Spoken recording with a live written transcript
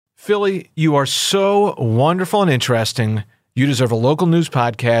Philly, you are so wonderful and interesting. You deserve a local news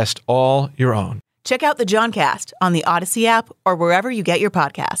podcast all your own. Check out the Johncast on the Odyssey app or wherever you get your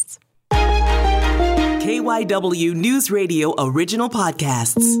podcasts. KYW News Radio original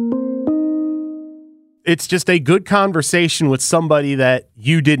podcasts. It's just a good conversation with somebody that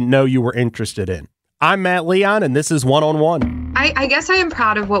you didn't know you were interested in. I'm Matt Leon, and this is One on One. I guess I am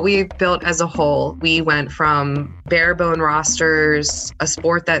proud of what we've built as a whole. We went from bare bone rosters, a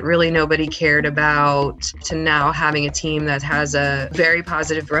sport that really nobody cared about, to now having a team that has a very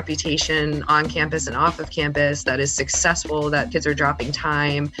positive reputation on campus and off of campus, that is successful, that kids are dropping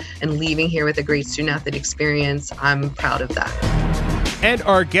time and leaving here with a great student-athlete experience. I'm proud of that. And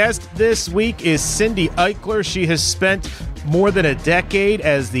our guest this week is Cindy Eichler. She has spent more than a decade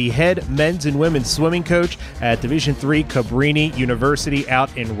as the head men's and women's swimming coach at Division III Cabrini University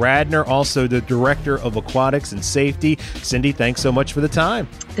out in Radnor, also the director of aquatics and safety. Cindy, thanks so much for the time.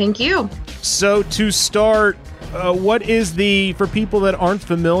 Thank you. So to start, what is for people that aren't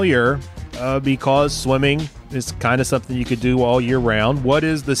familiar, because swimming is kind of something you could do all year round, what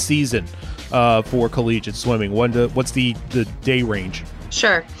is the season for collegiate swimming? What's the day range?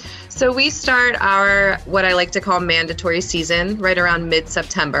 Sure. So we start our, what I like to call mandatory season, right around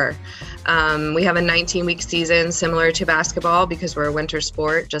mid-September. We have a 19-week season similar to basketball because we're a winter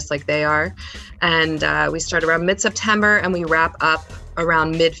sport, just like they are. And we start around mid-September and we wrap up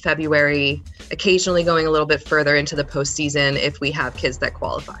around mid-February, occasionally going a little bit further into the postseason if we have kids that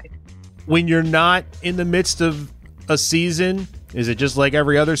qualify. When you're not in the midst of a season, is it just like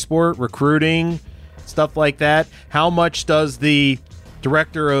every other sport, recruiting, stuff like that? How much does the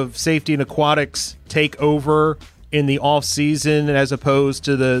director of safety and aquatics take over in the off season as opposed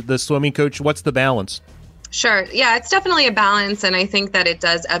to the swimming coach? What's the balance? Sure. Yeah, it's definitely a balance. And I think that it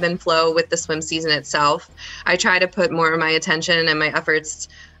does ebb and flow with the swim season itself. I try to put more of my attention and my efforts,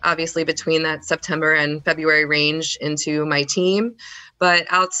 obviously, between that September and February range into my team. But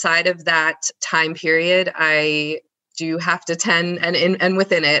outside of that time period, I do have to tend, and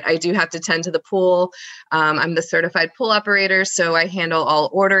within it, I do have to tend to the pool. I'm the certified pool operator, so I handle all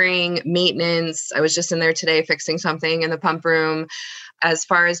ordering, maintenance. I was just in there today fixing something in the pump room. As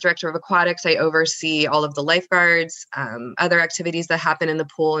far as director of aquatics, I oversee all of the lifeguards, other activities that happen in the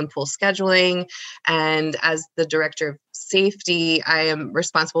pool and pool scheduling. And as the director of safety, I am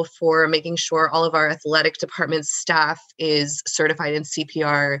responsible for making sure all of our athletic department staff is certified in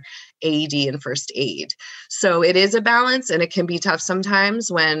CPR, AED, and first aid. So it is a balance, and it can be tough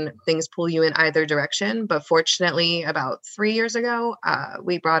sometimes when things pull you in either direction. But fortunately, about 3 years ago,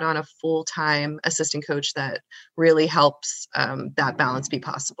 we brought on a full-time assistant coach that really helps that balance be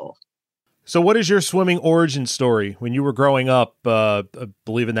possible. So what is your swimming origin story? When you were growing up, I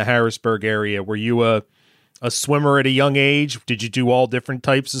believe in the Harrisburg area, were you a swimmer at a young age? Did you do all different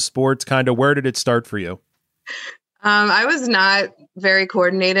types of sports? Kind of, where did it start for you? I was not very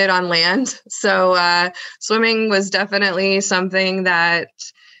coordinated on land. So swimming was definitely something that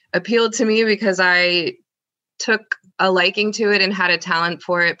appealed to me because I took a liking to it and had a talent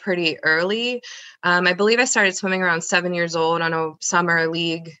for it pretty early. I believe I started swimming around 7 years old on a summer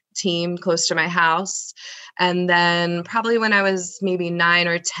league team close to my house. And then probably when I was maybe 9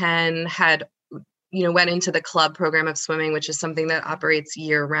 or 10, went into the club program of swimming, which is something that operates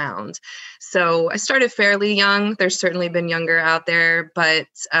year round. So I started fairly young. There's certainly been younger out there, but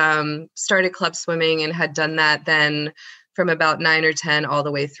started club swimming and had done that then from about 9 or 10 all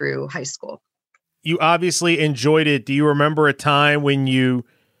the way through high school. You obviously enjoyed it. Do you remember a time when you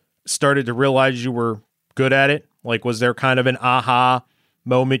started to realize you were good at it? Like, was there kind of an aha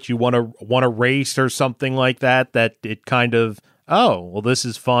moment? You want to race or something like that it kind of, oh, well, this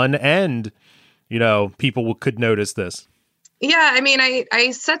is fun, and people could notice this. Yeah, I mean,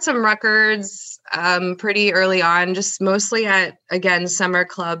 I set some records pretty early on, just mostly at, again, summer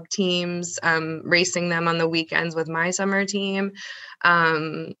club teams, racing them on the weekends with my summer team.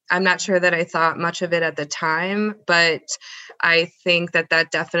 I'm not sure that I thought much of it at the time, but I think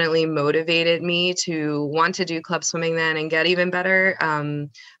that definitely motivated me to want to do club swimming then and get even better.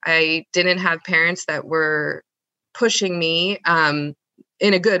 I didn't have parents that were pushing me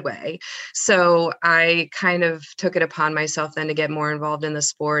in a good way. So I kind of took it upon myself then to get more involved in the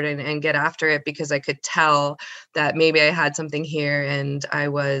sport and get after it, because I could tell that maybe I had something here and I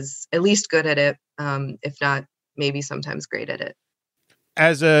was at least good at it, if not maybe sometimes great at it.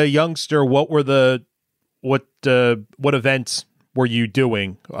 As a youngster, what events were you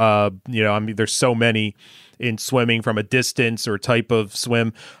doing? There's so many in swimming from a distance or type of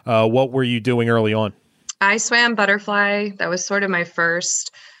swim. What were you doing early on? I swam butterfly. That was sort of my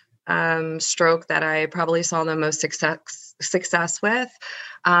first stroke that I probably saw the most success with.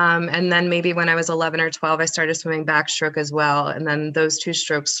 And then maybe when I was 11 or 12, I started swimming backstroke as well. And then those two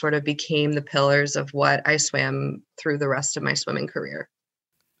strokes sort of became the pillars of what I swam through the rest of my swimming career.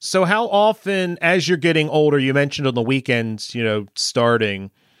 So how often, as you're getting older, you mentioned on the weekends,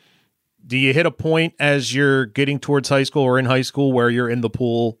 starting, do you hit a point as you're getting towards high school or in high school where you're in the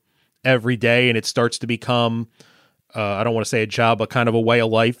pool every day and it starts to become, I don't want to say a job, but kind of a way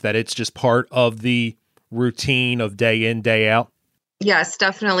of life, that it's just part of the routine of day in, day out? Yes,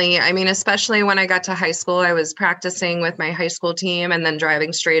 definitely. I mean, especially when I got to high school, I was practicing with my high school team and then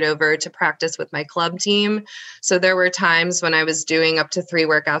driving straight over to practice with my club team. So there were times when I was doing up to 3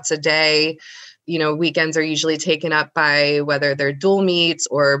 workouts a day. Weekends are usually taken up by whether they're dual meets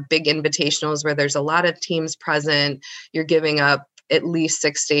or big invitationals where there's a lot of teams present. You're giving up at least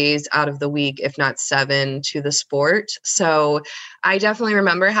 6 days out of the week, if not 7, to the sport. So I definitely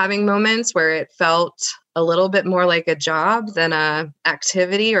remember having moments where it felt a little bit more like a job than a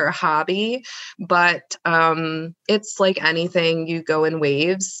activity or a hobby. But it's like anything, you go in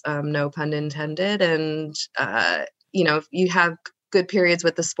waves, no pun intended. And, you have good periods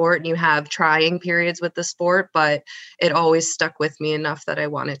with the sport and you have trying periods with the sport, but it always stuck with me enough that I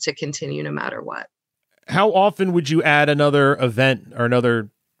wanted to continue no matter what. How often would you add another event or another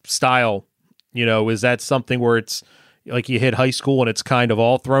style? Is that something where it's like you hit high school and it's kind of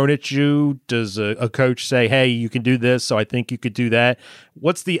all thrown at you? Does a coach say, hey, you can do this, so I think you could do that?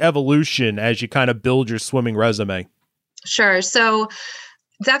 What's the evolution as you kind of build your swimming resume? Sure. So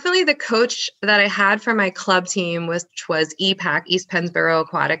definitely the coach that I had for my club team, which was EPAC, East Pennsboro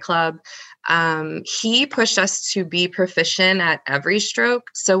Aquatic Club. He pushed us to be proficient at every stroke.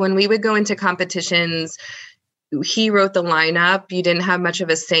 So when we would go into competitions, he wrote the lineup. You didn't have much of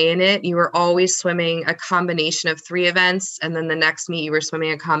a say in it. You were always swimming a combination of 3 events. And then the next meet, you were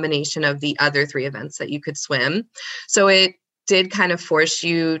swimming a combination of the other 3 events that you could swim. So it did kind of force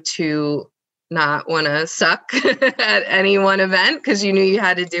you to not want to suck at any one event because you knew you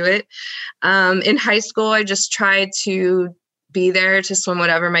had to do it. In high school, I just tried to be there to swim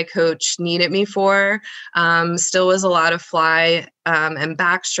whatever my coach needed me for. Still was a lot of fly and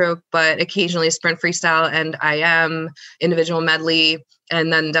backstroke, but occasionally sprint freestyle and IM, individual medley,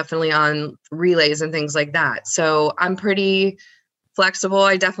 and then definitely on relays and things like that. So I'm pretty flexible.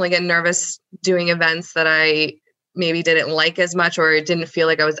 I definitely get nervous doing events that I maybe didn't like as much or didn't feel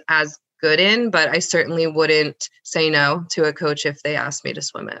like I was as good in, but I certainly wouldn't say no to a coach if they asked me to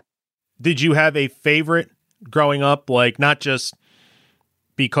swim it. Did you have a favorite growing up, like not just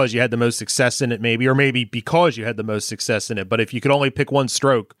because you had the most success in it maybe, or maybe because you had the most success in it, but if you could only pick one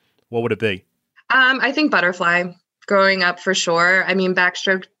stroke, what would it be? I think butterfly growing up for sure. I mean,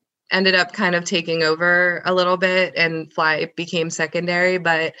 backstroke ended up kind of taking over a little bit and fly became secondary,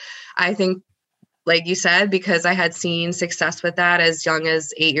 but I think, like you said, because I had seen success with that as young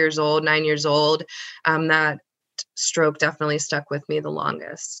as 8 years old, 9 years old, that stroke definitely stuck with me the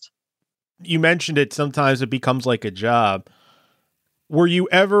longest. You mentioned it, sometimes it becomes like a job. Were you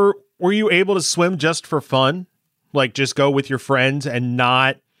able to swim just for fun? Like just go with your friends and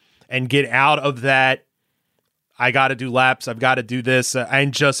get out of that, I got to do laps, I've got to do this,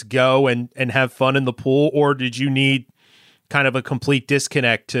 and just go and have fun in the pool? Or did you need kind of a complete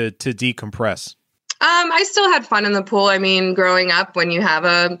disconnect to decompress? I still had fun in the pool. I mean, growing up, when you have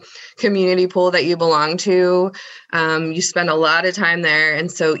a community pool that you belong to, you spend a lot of time there.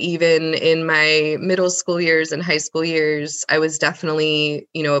 And so even in my middle school years and high school years, I was definitely,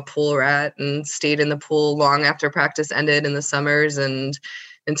 a pool rat and stayed in the pool long after practice ended in the summers and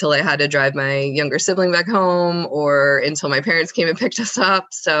until I had to drive my younger sibling back home or until my parents came and picked us up.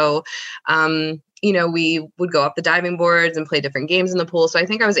 So, we would go up the diving boards and play different games in the pool. So I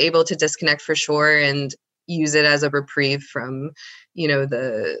think I was able to disconnect for sure and use it as a reprieve from,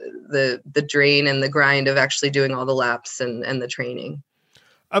 the drain and the grind of actually doing all the laps and the training.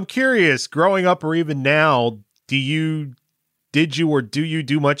 I'm curious, growing up or even now, do you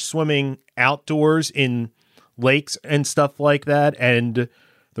do much swimming outdoors in lakes and stuff like that? And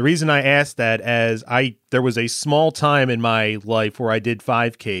the reason I asked that is there was a small time in my life where I did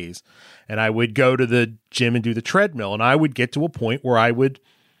 5Ks and I would go to the gym and do the treadmill, and I would get to a point where I would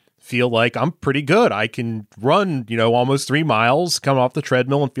feel like I'm pretty good. I can run, almost 3 miles, come off the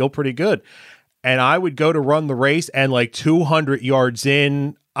treadmill and feel pretty good. And I would go to run the race and like 200 yards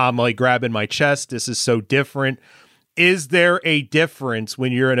in, I'm like grabbing my chest. This is so different. Is there a difference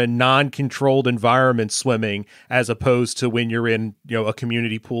when you're in a non-controlled environment swimming as opposed to when you're in, a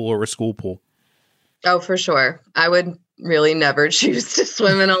community pool or a school pool? Oh, for sure. I would really never choose to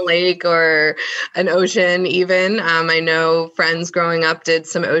swim in a lake or an ocean even. I know friends growing up did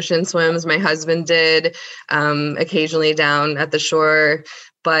some ocean swims. My husband did occasionally down at the shore.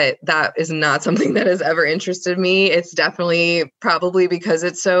 but that is not something that has ever interested me. It's definitely probably because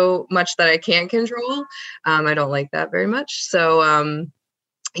it's so much that I can't control. I don't like that very much. So,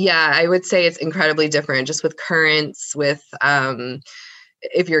 yeah, I would say it's incredibly different just with currents, with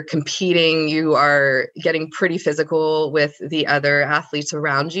if you're competing, you are getting pretty physical with the other athletes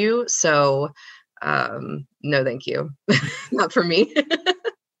around you. So, no, thank you. Not for me.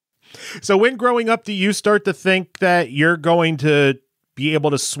 So when growing up, do you start to think that you're going to be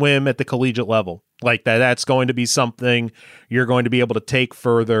able to swim at the collegiate level? Like that's going to be something you're going to be able to take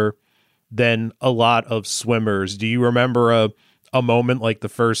further than a lot of swimmers. Do you remember a moment like the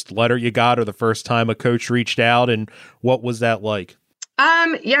first letter you got or the first time a coach reached out, and what was that like?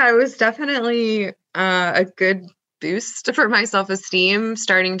 Yeah, it was definitely a good boost for my self-esteem,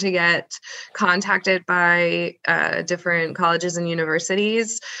 starting to get contacted by different colleges and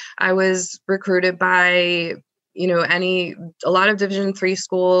universities. I was recruited by, a lot of Division III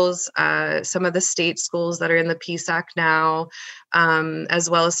schools, some of the state schools that are in the PSAC now, as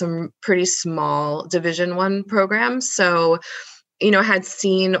well as some pretty small Division I programs. So, had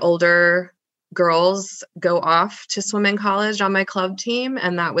seen older girls go off to swim in college on my club team.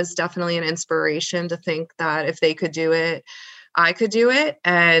 And that was definitely an inspiration to think that if they could do it, I could do it.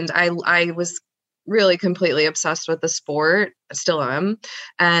 And I was really completely obsessed with the sport, still am.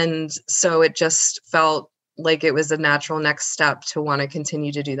 And so it just felt like it was a natural next step to want to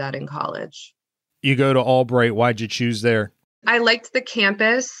continue to do that in college. You go to Albright. Why'd you choose there? I liked the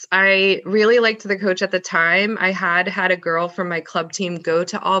campus. I really liked the coach at the time. I had a girl from my club team go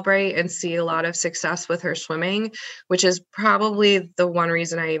to Albright and see a lot of success with her swimming, which is probably the one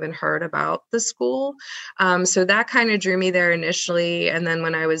reason I even heard about the school. So that kind of drew me there initially. And then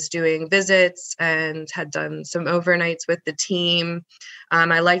when I was doing visits and had done some overnights with the team,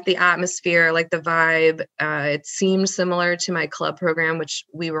 I liked the atmosphere, I liked the vibe. It seemed similar to my club program, which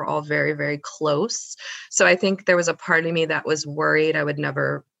we were all very, very close. So I think there was a part of me that was worried I would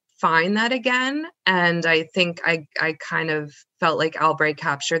never find that again. And I think I kind of felt like Albright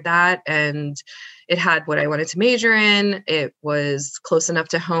captured that, and it had what I wanted to major in. It was close enough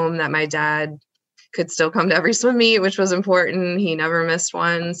to home that my dad could still come to every swim meet, which was important. He never missed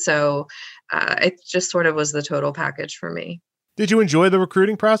one. So it just sort of was the total package for me. Did you enjoy the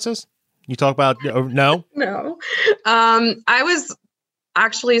recruiting process? You talk about, no? No. I was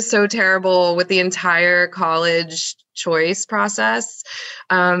actually so terrible with the entire college choice process.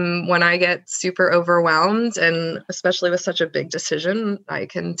 When I get super overwhelmed, and especially with such a big decision, I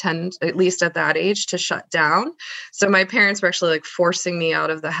can tend, at least at that age, to shut down. So my parents were actually like forcing me out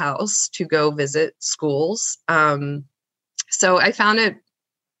of the house to go visit schools. So I found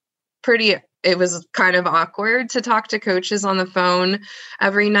it was kind of awkward to talk to coaches on the phone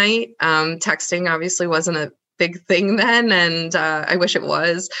every night. Texting obviously wasn't a big thing then, and I wish it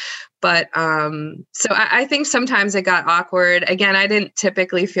was. But so I think sometimes it got awkward. Again, I didn't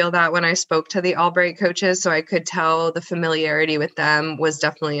typically feel that when I spoke to the Albright coaches, so I could tell the familiarity with them was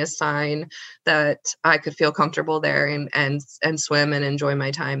definitely a sign that I could feel comfortable there and swim and enjoy my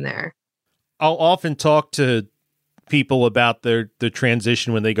time there. I'll often talk to people about the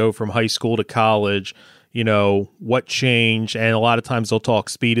transition when they go from high school to college, what changed. And a lot of times they'll talk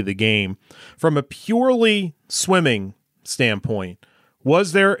speed of the game. From a purely swimming standpoint,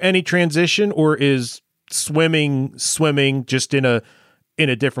 was there any transition, or is swimming just in a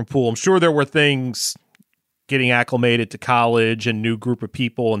different pool? I'm sure there were things getting acclimated to college and new group of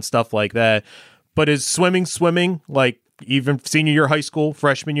people and stuff like that. But is swimming like even senior year of high school,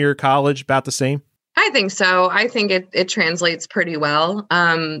 freshman year of college, about the same? I think so. I think it translates pretty well.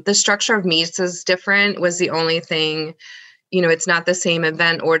 The structure of meets is different, was the only thing. It's not the same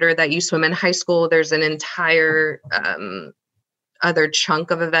event order that you swim in high school. There's an entire other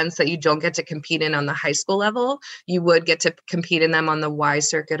chunk of events that you don't get to compete in on the high school level. You would get to compete in them on the Y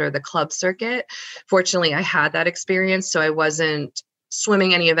circuit or the club circuit. Fortunately, I had that experience, so I wasn't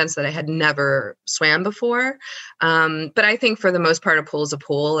swimming any events that I had never swam before. But I think for the most part, a pool is a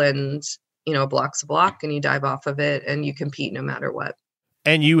pool, and a block's a block, and you dive off of it and you compete no matter what.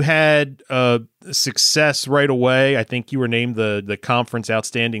 And you had success right away. I think you were named the conference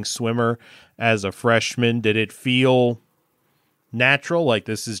outstanding swimmer as a freshman. Did it feel natural? Like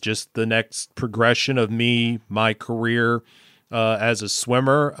this is just the next progression of my career as a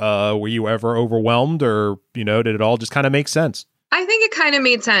swimmer? Were you ever overwhelmed, or, did it all just kind of make sense? I think it kind of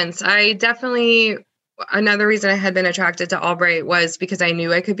made sense. Another reason I had been attracted to Albright was because I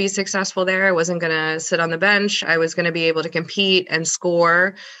knew I could be successful there. I wasn't going to sit on the bench. I was going to be able to compete and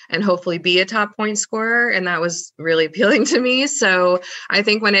score and hopefully be a top point scorer. And that was really appealing to me. So I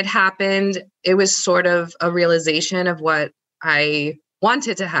think when it happened, it was sort of a realization of what I want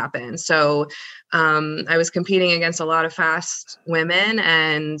it to happen. So I was competing against a lot of fast women,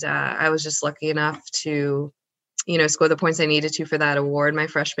 and I was just lucky enough to, score the points I needed to for that award my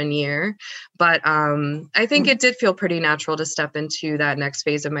freshman year. But I think it did feel pretty natural to step into that next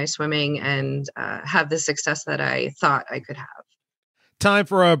phase of my swimming and have the success that I thought I could have. Time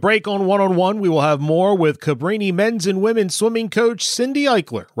for a break on One-on-One. We will have more with Cabrini men's and women's swimming coach Cindy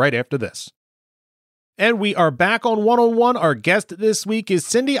Eichler right after this. And we are back on One-on-One. Our guest this week is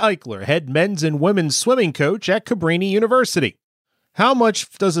Cindy Eichler, head men's and women's swimming coach at Cabrini University. How much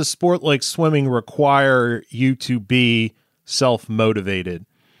does a sport like swimming require you to be self-motivated?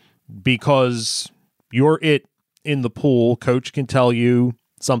 Because you're it in the pool. Coach can tell you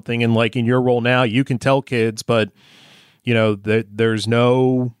something, and like in your role now, you can tell kids, but there's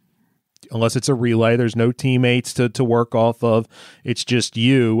no, unless it's a relay, there's no teammates to work off of. It's just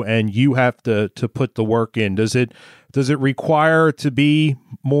you, and you have to put the work in. Does it require to be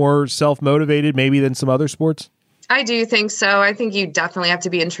more self-motivated maybe than some other sports? I do think so. I think you definitely have to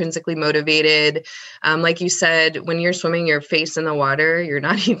be intrinsically motivated. Like you said, when you're swimming your face in the water, you're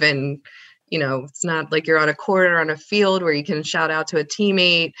not even, it's not like you're on a court or on a field where you can shout out to a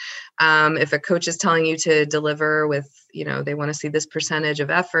teammate. If a coach is telling you to deliver with, they want to see this percentage of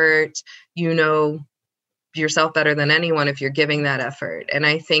effort, yourself better than anyone if you're giving that effort. And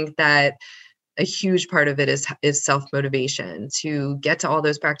I think that a huge part of it is self-motivation to get to all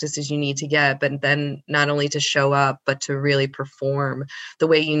those practices you need to get, but then not only to show up, but to really perform the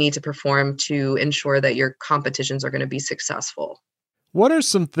way you need to perform to ensure that your competitions are going to be successful. What are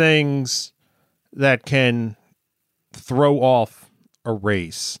some things that can throw off a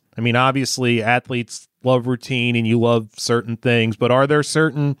race? I mean, obviously athletes love routine and you love certain things, but are there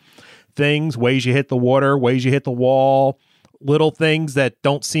certain things, ways you hit the water, ways you hit the wall, little things that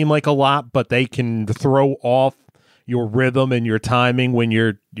don't seem like a lot, but they can throw off your rhythm and your timing when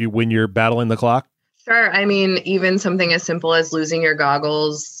you're battling the clock? Sure. I mean, even something as simple as losing your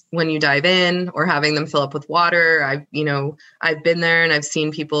goggles when you dive in or having them fill up with water. I've been there and I've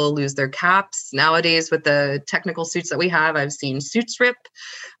seen people lose their caps. Nowadays, with the technical suits that we have, I've seen suits rip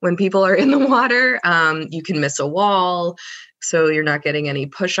when people are in the water. You can miss a wall, so you're not getting any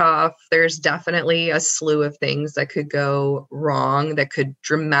push off. There's definitely a slew of things that could go wrong that could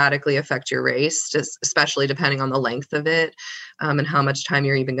dramatically affect your race, just especially depending on the length of it and how much time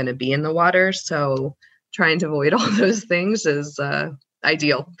you're even going to be in the water. So trying to avoid all those things is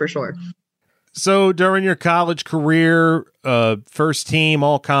ideal for sure. So during your college career, first team,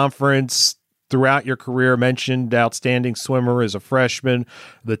 all conference, throughout your career, mentioned outstanding swimmer as a freshman.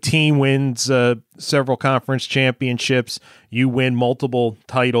 The team wins several conference championships. You win multiple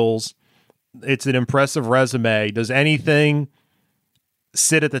titles. It's an impressive resume. Does anything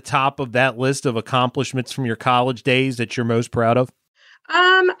sit at the top of that list of accomplishments from your college days that you're most proud of?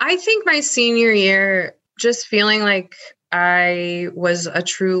 I think my senior year, just feeling like I was a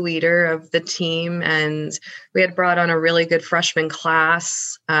true leader of the team, and we had brought on a really good freshman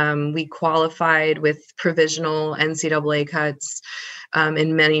class. We qualified with provisional NCAA cuts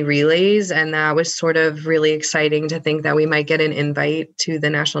in many relays, and that was sort of really exciting to think that we might get an invite to the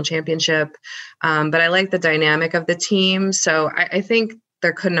national championship. But I like the dynamic of the team, so I think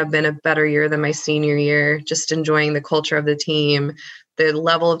there couldn't have been a better year than my senior year, just enjoying the culture of the team, the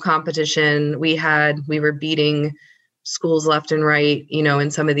level of competition we had. We were beating schools left and right, in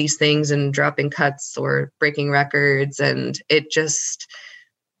some of these things and dropping cuts or breaking records. And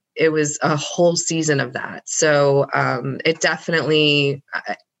it was a whole season of that. So it definitely,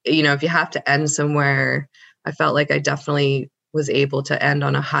 if you have to end somewhere, I felt like I definitely was able to end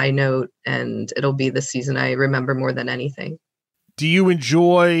on a high note, and it'll be the season I remember more than anything. Do you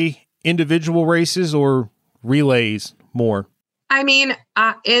enjoy individual races or relays more? I mean,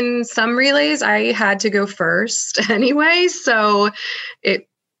 in some relays, I had to go first anyway, so it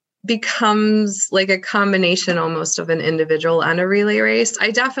becomes like a combination almost of an individual and a relay race.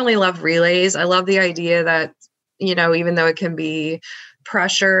 I definitely love relays. I love the idea that, even though it can be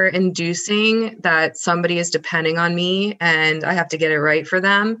pressure inducing, that somebody is depending on me and I have to get it right for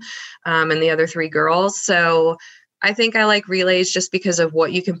them and the other three girls. So I think I like relays just because of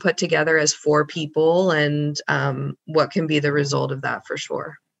what you can put together as four people and what can be the result of that for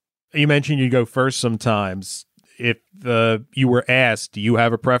sure. You mentioned you go first sometimes. If you were asked, do you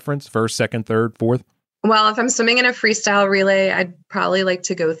have a preference? First, second, third, fourth? Well, if I'm swimming in a freestyle relay, I'd probably like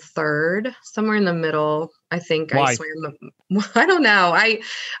to go third, somewhere in the middle. I think Why? I swam. I don't know. I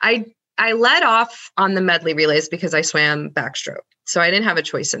I led off on the medley relays because I swam backstroke. So I didn't have a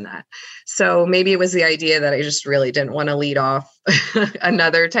choice in that. So maybe it was the idea that I just really didn't want to lead off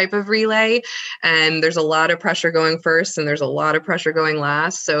another type of relay. And there's a lot of pressure going first and there's a lot of pressure going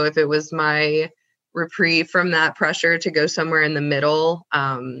last. So if it was my reprieve from that pressure to go somewhere in the middle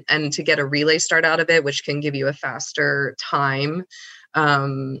and to get a relay start out of it, which can give you a faster time,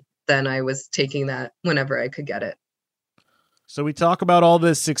 then I was taking that whenever I could get it. So we talk about all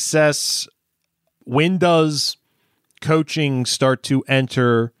this success. When does coaching start to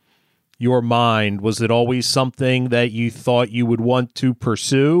enter your mind? Was it always something that you thought you would want to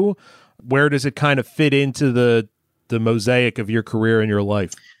pursue? Where does it kind of fit into the mosaic of your career and your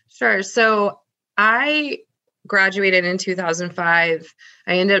life? Sure. So I graduated in 2005.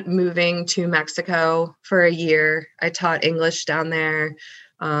 I ended up moving to Mexico for a year. I taught English down there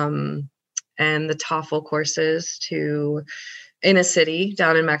and the TOEFL courses in a city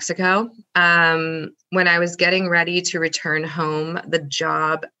down in Mexico. When I was getting ready to return home, the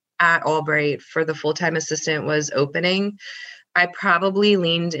job at Albright for the full-time assistant was opening. I probably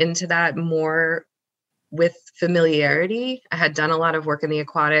leaned into that more with familiarity. I had done a lot of work in the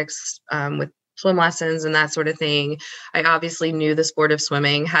aquatics with swim lessons and that sort of thing. I obviously knew the sport of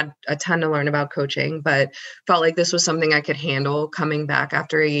swimming, had a ton to learn about coaching, but felt like this was something I could handle coming back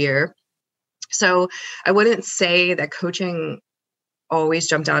after a year. So I wouldn't say that coaching always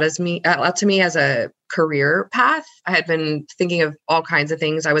jumped out to me as a career path. I had been thinking of all kinds of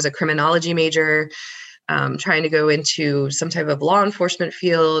things. I was a criminology major, trying to go into some type of law enforcement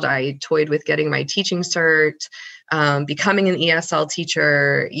field. I toyed with getting my teaching cert, becoming an ESL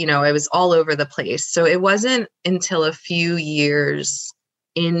teacher. I was all over the place. So it wasn't until a few years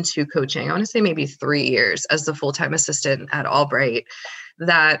into coaching, I want to say maybe 3 years as the full-time assistant at Albright,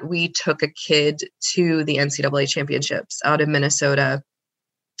 that we took a kid to the NCAA championships out in Minnesota.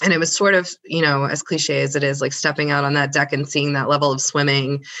 And it was sort of, as cliche as it is, like stepping out on that deck and seeing that level of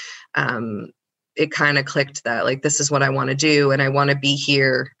swimming. It kind of clicked that like, this is what I want to do. And I want to be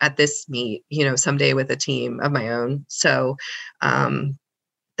here at this meet, someday with a team of my own. So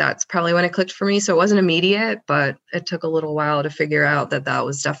that's probably when it clicked for me. So it wasn't immediate, but it took a little while to figure out that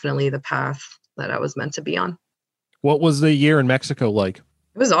was definitely the path that I was meant to be on. What was the year in Mexico like?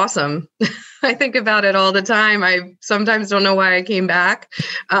 It was awesome. I think about it all the time. I sometimes don't know why I came back.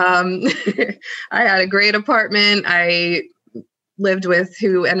 I had a great apartment. I lived with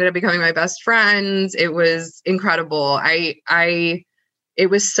who ended up becoming my best friends. It was incredible. It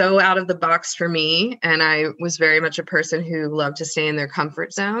was so out of the box for me. And I was very much a person who loved to stay in their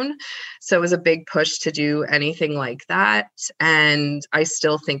comfort zone. So it was a big push to do anything like that. And I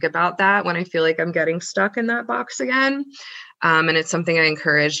still think about that when I feel like I'm getting stuck in that box again. And it's something I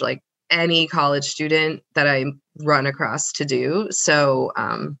encourage like any college student that I run across to do. So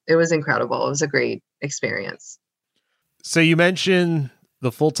it was incredible. It was a great experience. So you mentioned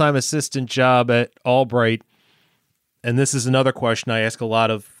the full-time assistant job at Albright. And this is another question I ask a lot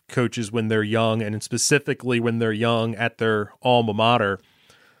of coaches when they're young, and specifically when they're young at their alma mater.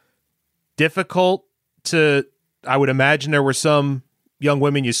 Difficult I would imagine there were some young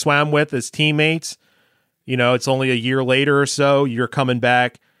women you swam with as teammates. It's only a year later or so, you're coming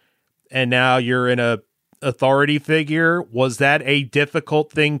back, and now you're in a authority figure. Was that a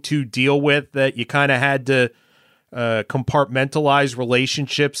difficult thing to deal with, that you kind of had to compartmentalize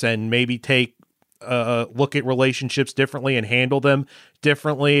relationships and maybe take look at relationships differently and handle them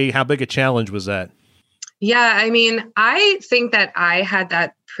differently? How big a challenge was that? Yeah, I mean, I think that I had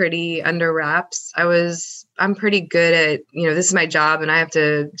that pretty under wraps. I'm pretty good at, this is my job and I have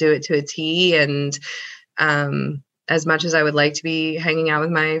to do it to a T. And as much as I would like to be hanging out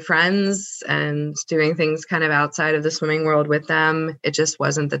with my friends and doing things kind of outside of the swimming world with them, it just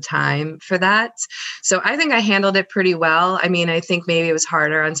wasn't the time for that. So I think I handled it pretty well. I mean, I think maybe it was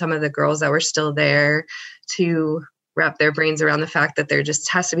harder on some of the girls that were still there to wrap their brains around the fact that there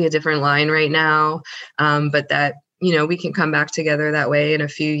just has to be a different line right now. But that, we can come back together that way in a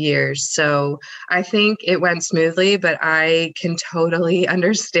few years. So I think it went smoothly, but I can totally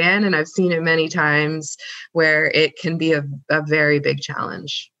understand, and I've seen it many times, where it can be a very big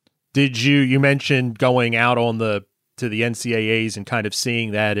challenge. Did you mentioned going out to the NCAAs and kind of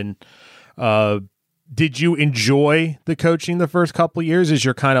seeing that, and did you enjoy the coaching the first couple of years as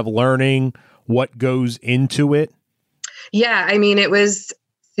you're kind of learning what goes into it? Yeah, I mean, it was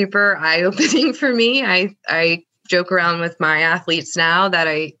super eye-opening for me. I joke around with my athletes now that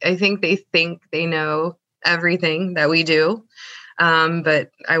I think they know everything that we do.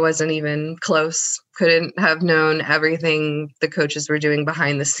 But I wasn't even close, couldn't have known everything the coaches were doing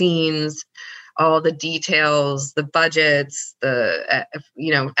behind the scenes, all the details, the budgets,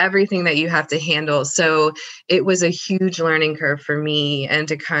 everything that you have to handle. So it was a huge learning curve for me, and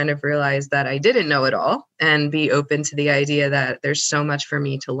to kind of realize that I didn't know it all and be open to the idea that there's so much for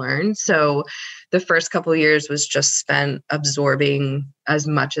me to learn. So the first couple of years was just spent absorbing as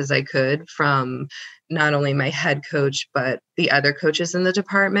much as I could from not only my head coach, but the other coaches in the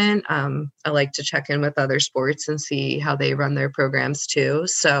department. I like to check in with other sports and see how they run their programs too.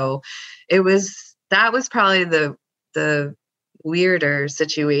 So that was probably the weirder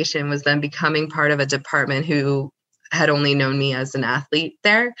situation, was then becoming part of a department who had only known me as an athlete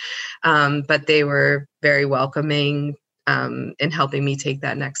there. But they were very welcoming in helping me take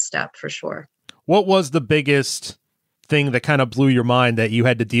that next step for sure. What was the biggest thing that kind of blew your mind that you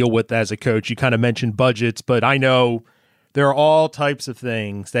had to deal with as a coach? You kind of mentioned budgets, but I know there are all types of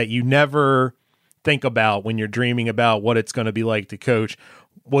things that you never think about when you're dreaming about what it's going to be like to coach.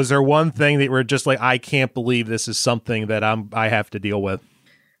 Was there one thing that you were just like, I can't believe this is something that I have to deal with?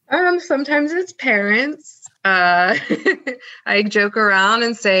 Sometimes it's parents. I joke around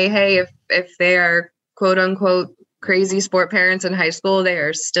and say, hey, if they are quote unquote crazy sport parents in high school, they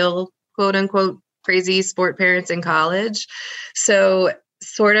are still quote unquote crazy sport parents in college. So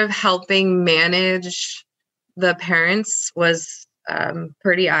sort of helping manage the parents was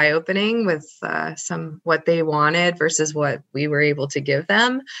pretty eye-opening with what they wanted versus what we were able to give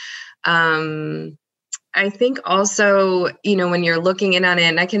them. I think also, when you're looking in on it,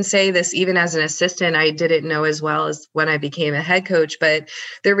 and I can say this even as an assistant, I didn't know as well as when I became a head coach, but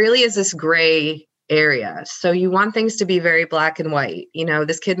there really is this gray area. So you want things to be very black and white.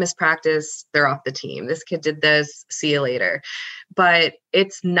 This kid missed practice, they're off the team. This kid did this, see you later. But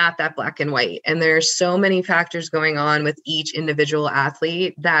it's not that black and white. And there are so many factors going on with each individual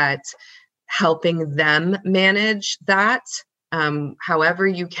athlete that helping them manage that, however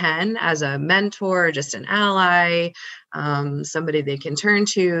you can, as a mentor, just an ally, somebody they can turn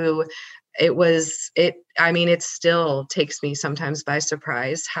to. It still takes me sometimes by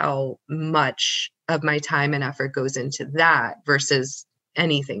surprise how much of my time and effort goes into that versus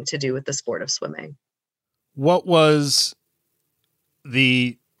anything to do with the sport of swimming. What was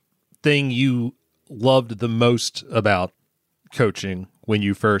the thing you loved the most about coaching when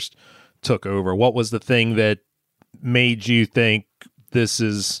you first took over? What was the thing that made you think this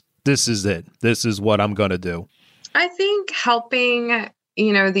is it? This is what I'm going to do? I think helping,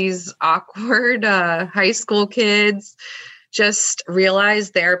 these awkward high school kids just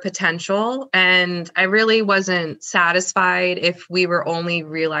realize their potential. And I really wasn't satisfied if we were only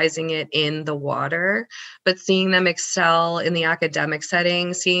realizing it in the water, but seeing them excel in the academic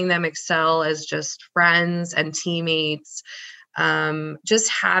setting, seeing them excel as just friends and teammates, just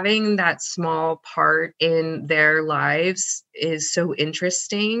having that small part in their lives is so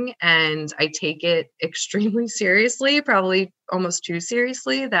interesting. And I take it extremely seriously, probably almost too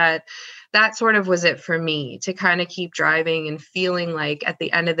seriously, that sort of was it for me, to kind of keep driving and feeling like at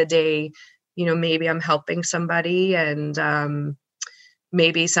the end of the day, maybe I'm helping somebody, and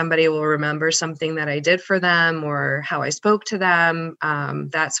maybe somebody will remember something that I did for them or how I spoke to them.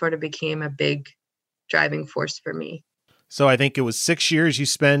 That sort of became a big driving force for me. So I think it was 6 years you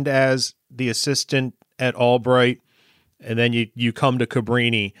spend as the assistant at Albright, and then you come to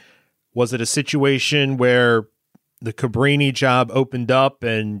Cabrini. Was it a situation where the Cabrini job opened up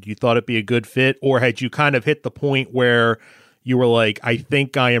and you thought it'd be a good fit, or had you kind of hit the point where you were like, I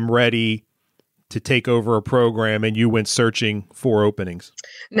think I am ready to take over a program, and you went searching for openings?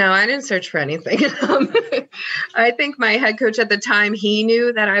 No, I didn't search for anything. I think my head coach at the time, he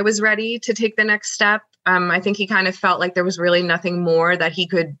knew that I was ready to take the next step. I think he kind of felt like there was really nothing more that he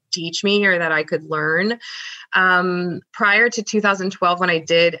could teach me or that I could learn. Prior to 2012, when I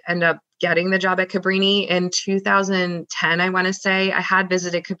did end up getting the job at Cabrini in 2010, I want to say, I had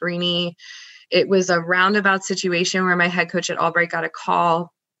visited Cabrini. It was a roundabout situation where my head coach at Albright got a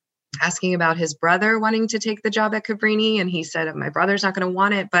call asking about his brother wanting to take the job at Cabrini. And he said, my brother's not going to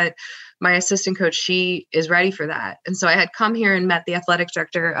want it, but my assistant coach, she is ready for that. And so I had come here and met the athletic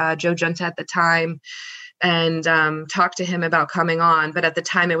director, Joe Junta at the time, and talked to him about coming on. But at the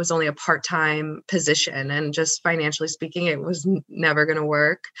time, it was only a part-time position. And just financially speaking, it was never going to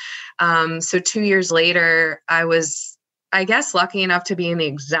work. So 2 years later, I was, I guess, lucky enough to be in the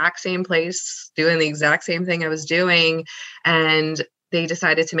exact same place, doing the exact same thing I was doing. And they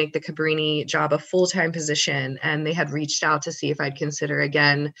decided to make the Cabrini job a full-time position. And they had reached out to see if I'd consider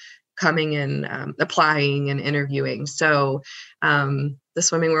again coming and applying and interviewing. So the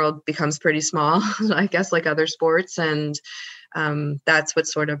swimming world becomes pretty small, I guess, like other sports. And that's what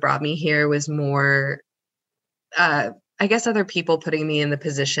sort of brought me here, was more I guess, other people putting me in the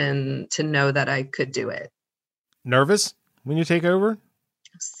position to know that I could do it. Nervous when you take over?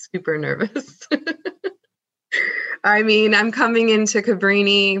 Super nervous. I mean, I'm coming into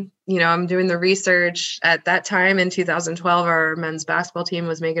Cabrini, I'm doing the research. At that time in 2012, our men's basketball team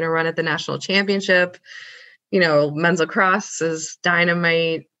was making a run at the national championship. Men's lacrosse is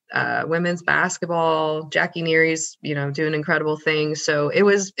dynamite. Women's basketball, Jackie Neary's, doing incredible things. So it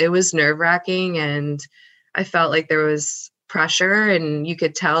was nerve-wracking, and I felt like there was pressure, and you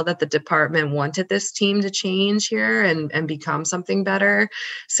could tell that the department wanted this team to change here and become something better.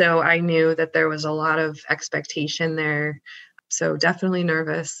 So I knew that there was a lot of expectation there. So definitely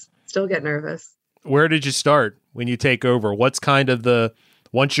nervous. Still get nervous. Where did you start when you take over? What's kind of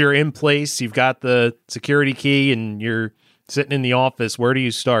once you're in place, you've got the security key and you're sitting in the office, where do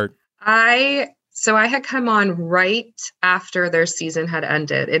you start? I had come on right after their season had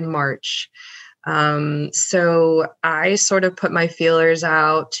ended in March. So I sort of put my feelers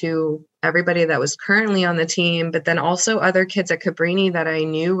out to everybody that was currently on the team, but then also other kids at Cabrini that I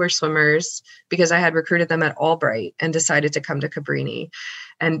knew were swimmers because I had recruited them at Albright and decided to come to Cabrini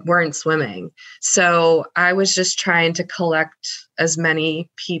and weren't swimming. So I was just trying to collect as many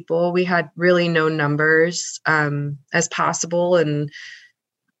people. We had really no numbers as possible, and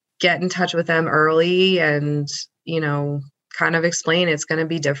get in touch with them early and, kind of explain it's going to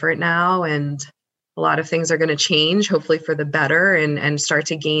be different now. And a lot of things are going to change, hopefully for the better, and start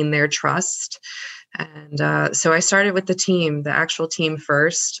to gain their trust. And so I started with the actual team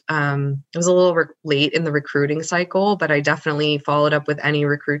first. It was a little late in the recruiting cycle, but I definitely followed up with any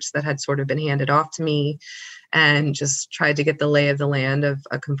recruits that had sort of been handed off to me and just tried to get the lay of the land of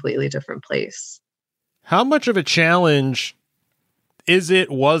a completely different place. How much of a challenge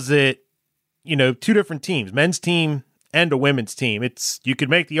was it, two different teams, men's team and a women's team? You could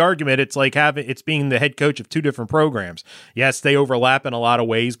make the argument it's like it's being the head coach of two different programs. Yes, they overlap in a lot of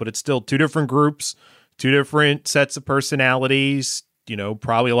ways, but it's still two different groups, two different sets of personalities,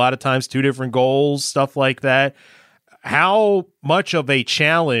 probably a lot of times two different goals, stuff like that. How much of a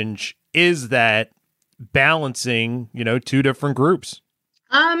challenge is that balancing, two different groups?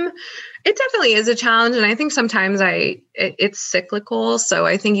 It definitely is a challenge. And I think sometimes it's cyclical. So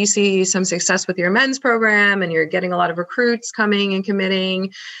I think you see some success with your men's program and you're getting a lot of recruits coming and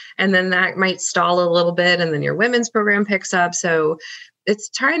committing, and then that might stall a little bit. And then your women's program picks up. So it's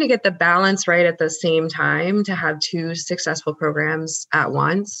trying to get the balance right at the same time to have two successful programs at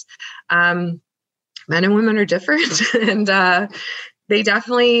once. Men and women are different. And, they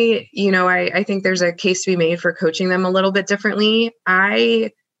definitely, I think there's a case to be made for coaching them a little bit differently.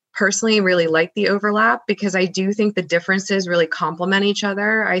 I personally really like the overlap because I do think the differences really complement each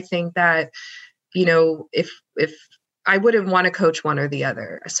other. I think that, if I wouldn't want to coach one or the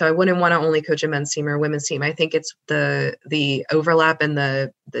other, so I wouldn't want to only coach a men's team or a women's team. I think it's the overlap and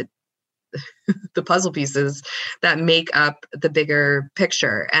the puzzle pieces that make up the bigger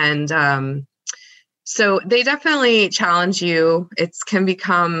picture. And, so they definitely challenge you. It can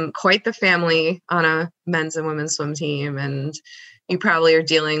become quite the family on a men's and women's swim team. And you probably are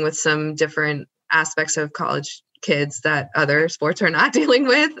dealing with some different aspects of college kids that other sports are not dealing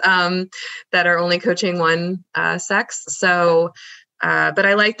with, that are only coaching one sex. So, but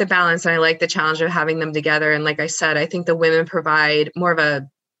I like the balance and I like the challenge of having them together. And like I said, I think the women provide more of a,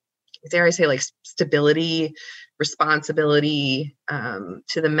 dare I say, like stability, responsibility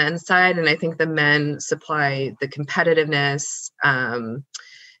to the men's side. And I think the men supply the competitiveness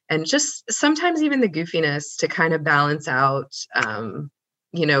and just sometimes even the goofiness to kind of balance out, when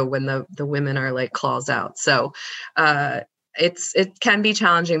the women are like claws out. So it can be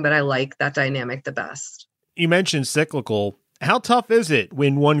challenging, but I like that dynamic the best. You mentioned cyclical. How tough is it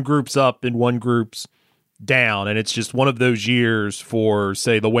when one group's up and one group's down, and it's just one of those years for,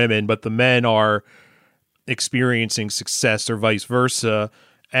 say, the women, but the men are experiencing success or vice versa,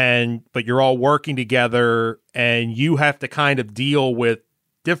 but you're all working together and you have to kind of deal with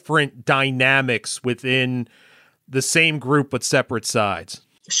different dynamics within the same group but separate sides?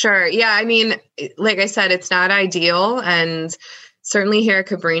 Sure. Yeah. I mean, like I said, it's not ideal. And certainly here at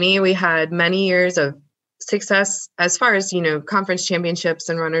Cabrini, we had many years of success as far as, conference championships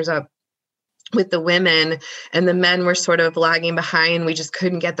and runners up with the women, and the men were sort of lagging behind. We just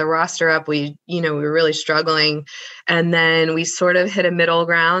couldn't get the roster up. We were really struggling. And then we sort of hit a middle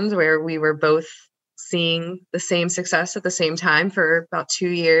ground where we were both seeing the same success at the same time for about 2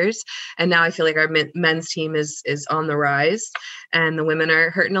 years. And now I feel like our men's team is on the rise and the women are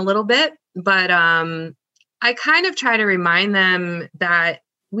hurting a little bit. But I kind of try to remind them that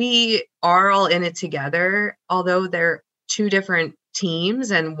we are all in it together, although they're two different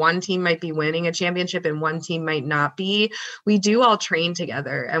teams, and one team might be winning a championship and one team might not be. We do all train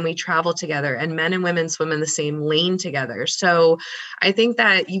together and we travel together, and men and women swim in the same lane together. So I think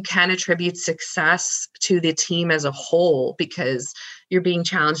that you can attribute success to the team as a whole because you're being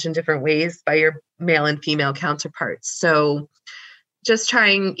challenged in different ways by your male and female counterparts. So just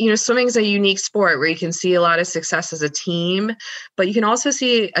trying, swimming is a unique sport where you can see a lot of success as a team, but you can also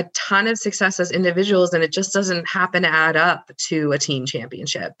see a ton of success as individuals, and it just doesn't happen to add up to a team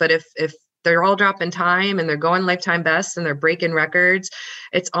championship. But if they're all dropping time and they're going lifetime best and they're breaking records,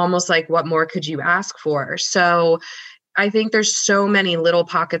 it's almost like, what more could you ask for? So I think there's so many little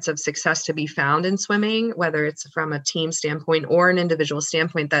pockets of success to be found in swimming, whether it's from a team standpoint or an individual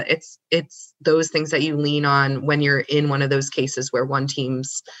standpoint, that it's those things that you lean on when you're in one of those cases where one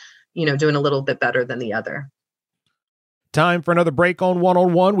team's, doing a little bit better than the other. Time for another break on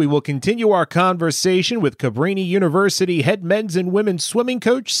One-on-One. We will continue our conversation with Cabrini University head men's and women's swimming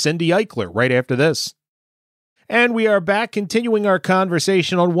coach Cindy Eichler right after this. And we are back continuing our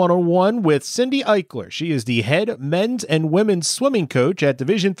conversation on One-on-One with Cindy Eichler. She is the head men's and women's swimming coach at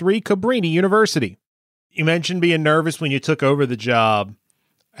Division III Cabrini University. You mentioned being nervous when you took over the job.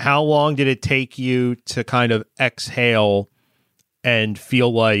 How long did it take you to kind of exhale and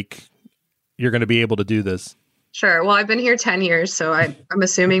feel like you're going to be able to do this? Sure. Well, I've been here 10 years, so I'm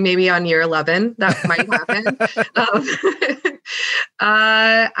assuming maybe on year 11 that might happen.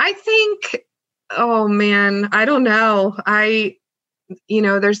 I think... Oh man, I don't know.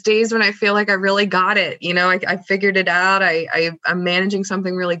 There's days when I feel like I really got it. I figured it out. I'm managing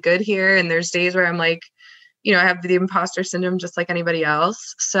something really good here. And there's days where I'm like, I have the imposter syndrome just like anybody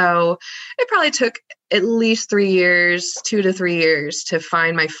else. So it probably took at least 3 years, 2 to 3 years to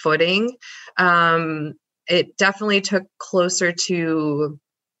find my footing. It definitely took closer to,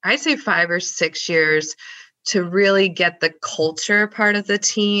 I'd say 5 or 6 years to really get the culture part of the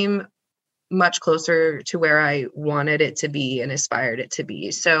team much closer to where I wanted it to be and aspired it to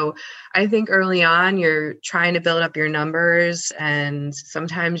be. So I think early on, you're trying to build up your numbers, and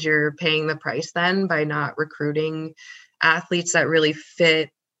sometimes you're paying the price then by not recruiting athletes that really fit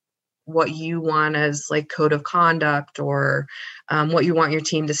what you want as like code of conduct or what you want your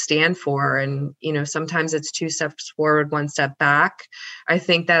team to stand for. And, sometimes it's 2 steps forward, 1 step back. I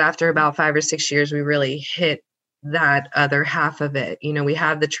think that after about 5 or 6 years, we really hit that other half of it. We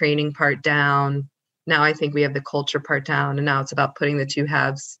have the training part down. Now I think we have the culture part down, and now it's about putting the two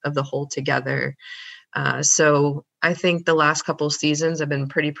halves of the whole together. So I think the last couple of seasons I've been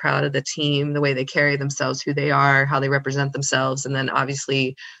pretty proud of the team, the way they carry themselves, who they are, how they represent themselves, and then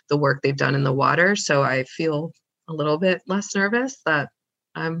obviously the work they've done in the water. So I feel a little bit less nervous that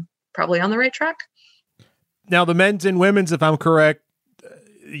I'm probably on the right track. Now the men's and women's, if I'm correct,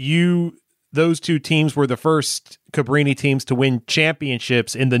 those two teams were the first Cabrini teams to win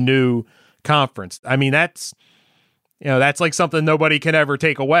championships in the new conference. I mean, that's like something nobody can ever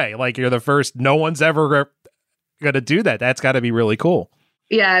take away. Like, you're the first, no one's ever going to do that. That's got to be really cool.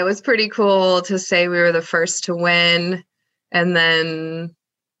 Yeah, it was pretty cool to say we were the first to win, and then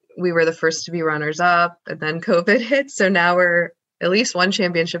we were the first to be runners up, and then COVID hit. So now we're at least one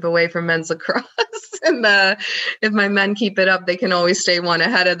championship away from men's lacrosse. And if my men keep it up, they can always stay one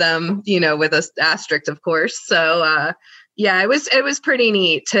ahead of them, with an asterisk, of course. So, yeah, it was pretty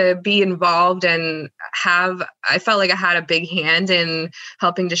neat to be involved and I felt like I had a big hand in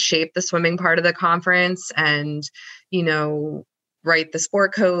helping to shape the swimming part of the conference and, write the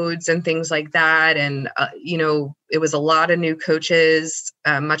sport codes and things like that. And, it was a lot of new coaches,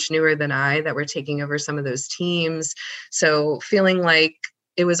 much newer than I, that were taking over some of those teams. So feeling like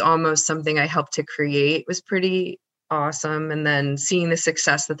it was almost something I helped to create was pretty awesome. And then seeing the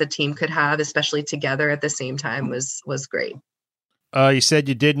success that the team could have, especially together at the same time, was great. You said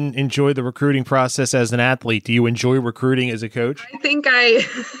you didn't enjoy the recruiting process as an athlete. Do you enjoy recruiting as a coach? I think I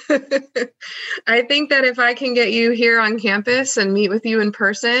think that if I can get you here on campus and meet with you in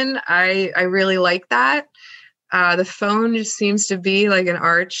person, I really like that. The phone just seems to be like an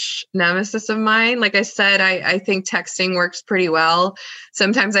arch nemesis of mine. Like I said, I think texting works pretty well.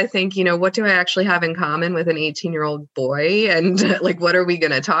 Sometimes I think, what do I actually have in common with an 18-year-old boy? And like, what are we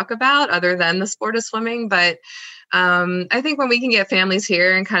going to talk about other than the sport of swimming? But I think when we can get families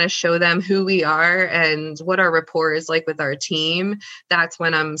here and kind of show them who we are and what our rapport is like with our team, that's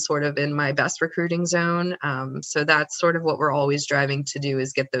when I'm sort of in my best recruiting zone. So that's sort of what we're always driving to do,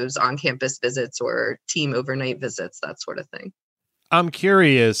 is get those on-campus visits or team overnight visits, that sort of thing. I'm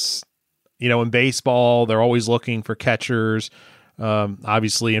curious, in baseball, they're always looking for catchers.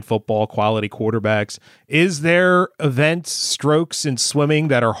 Obviously in football, quality quarterbacks. Is there events, strokes in swimming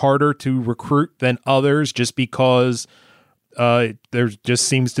that are harder to recruit than others just because there just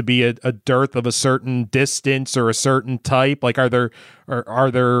seems to be a dearth of a certain distance or a certain type? Like, are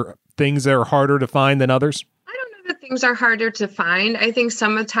there things that are harder to find than others? I don't know that things are harder to find. I think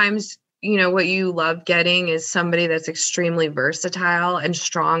sometimes, what you love getting is somebody that's extremely versatile and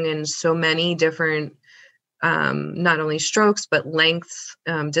strong in so many different, not only strokes, but lengths,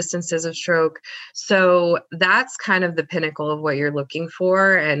 distances of stroke. So that's kind of the pinnacle of what you're looking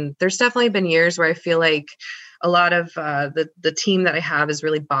for. And there's definitely been years where I feel like a lot of the team that I have is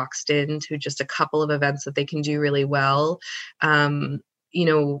really boxed into just a couple of events that they can do really well.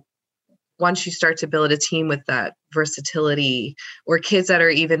 Once you start to build a team with that versatility, or kids that are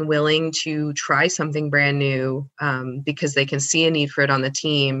even willing to try something brand new because they can see a need for it on the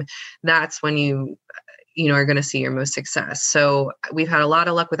team, that's when you are going to see your most success. So we've had a lot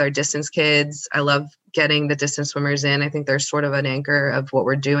of luck with our distance kids. I love getting the distance swimmers in. I think they're sort of an anchor of what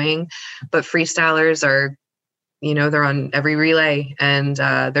we're doing. But freestylers are, they're on every relay and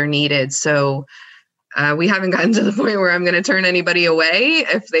they're needed. So we haven't gotten to the point where I'm going to turn anybody away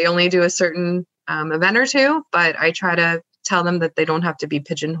if they only do a certain event or two, but I try to tell them that they don't have to be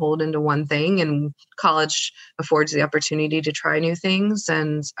pigeonholed into one thing, and college affords the opportunity to try new things.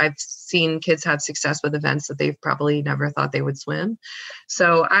 And I've seen kids have success with events that they've probably never thought they would swim.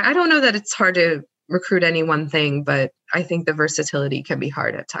 So I don't know that it's hard to recruit any one thing, but I think the versatility can be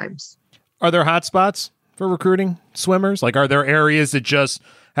hard at times. Are there hot spots for recruiting swimmers? Like, are there areas that just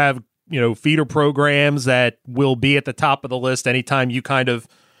have feeder programs that will be at the top of the list anytime you kind of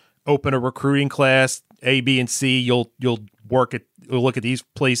open a recruiting class, A, B, and C, you'll look at these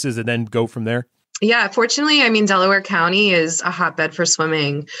places and then go from there? Yeah, fortunately, Delaware County is a hotbed for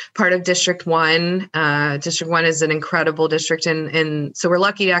swimming, part of District 1. District 1 is an incredible district. And so we're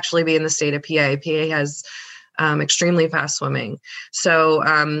lucky to actually be in the state of PA. PA has extremely fast swimming. So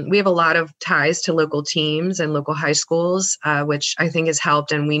we have a lot of ties to local teams and local high schools, which I think has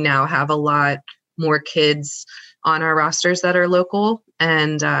helped. And we now have a lot more kids on our rosters that are local.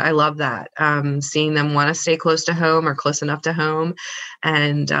 And I love that, seeing them want to stay close to home or close enough to home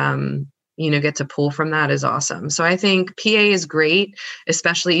and, get to pull from that is awesome. So I think PA is great,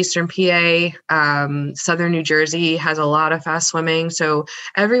 especially Eastern PA. Southern New Jersey has a lot of fast swimming. So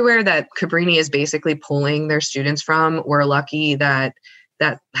everywhere that Cabrini is basically pulling their students from, we're lucky that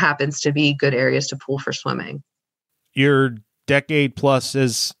happens to be good areas to pull for swimming. Your decade plus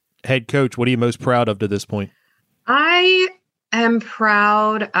as head coach, what are you most proud of to this point? I am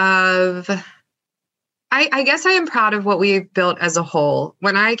proud of... I guess I am proud of what we've built as a whole.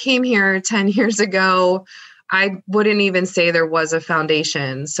 When I came here 10 years ago, I wouldn't even say there was a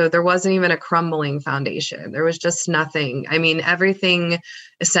foundation. So there wasn't even a crumbling foundation. There was just nothing. Everything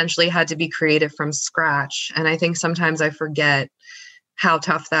essentially had to be created from scratch. And I think sometimes I forget how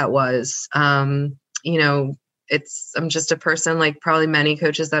tough that was. I'm just a person like probably many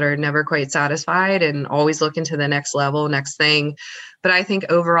coaches that are never quite satisfied and always looking to the next level, next thing. But I think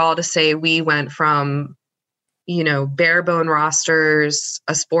overall to say we went from bare bone rosters,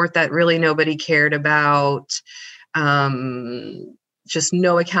 a sport that really nobody cared about, just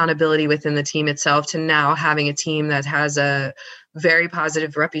no accountability within the team itself, to now having a team that has a very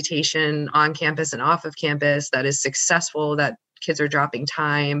positive reputation on campus and off of campus, that is successful, that kids are dropping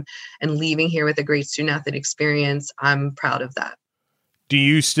time and leaving here with a great student athlete experience. I'm proud of that.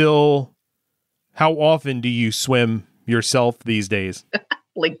 How often do you swim yourself these days?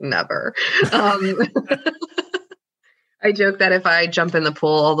 Like never. I joke that if I jump in the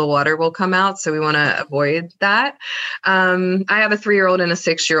pool, all the water will come out. So we want to avoid that. I have a 3-year-old and a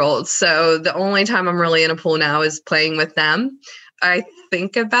 6-year-old. So the only time I'm really in a pool now is playing with them. I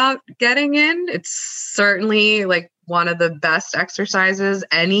think about getting in. It's certainly like one of the best exercises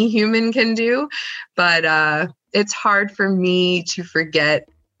any human can do. But it's hard for me to forget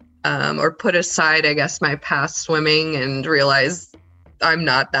or put aside, I guess, my past swimming and realize I'm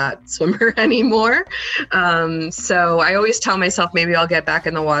not that swimmer anymore. So I always tell myself maybe I'll get back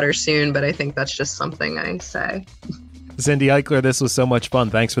in the water soon, but I think that's just something I say. Cindy Eichler, this was so much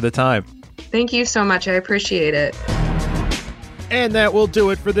fun. Thanks for the time. Thank you so much. I appreciate it. And that will do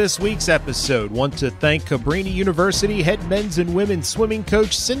it for this week's episode. Want to thank Cabrini University head men's and women's swimming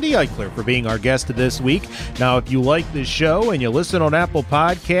coach Cindy Eichler for being our guest this week. Now, if you like this show and you listen on Apple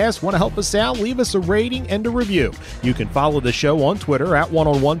Podcasts, want to help us out, leave us a rating and a review. You can follow the show on Twitter at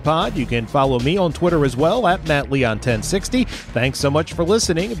 @OneOnOnePod. You can follow me on Twitter as well at MattLeon1060. Thanks so much for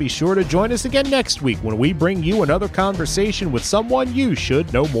listening, and be sure to join us again next week when we bring you another conversation with someone you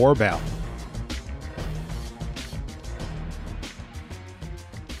should know more about.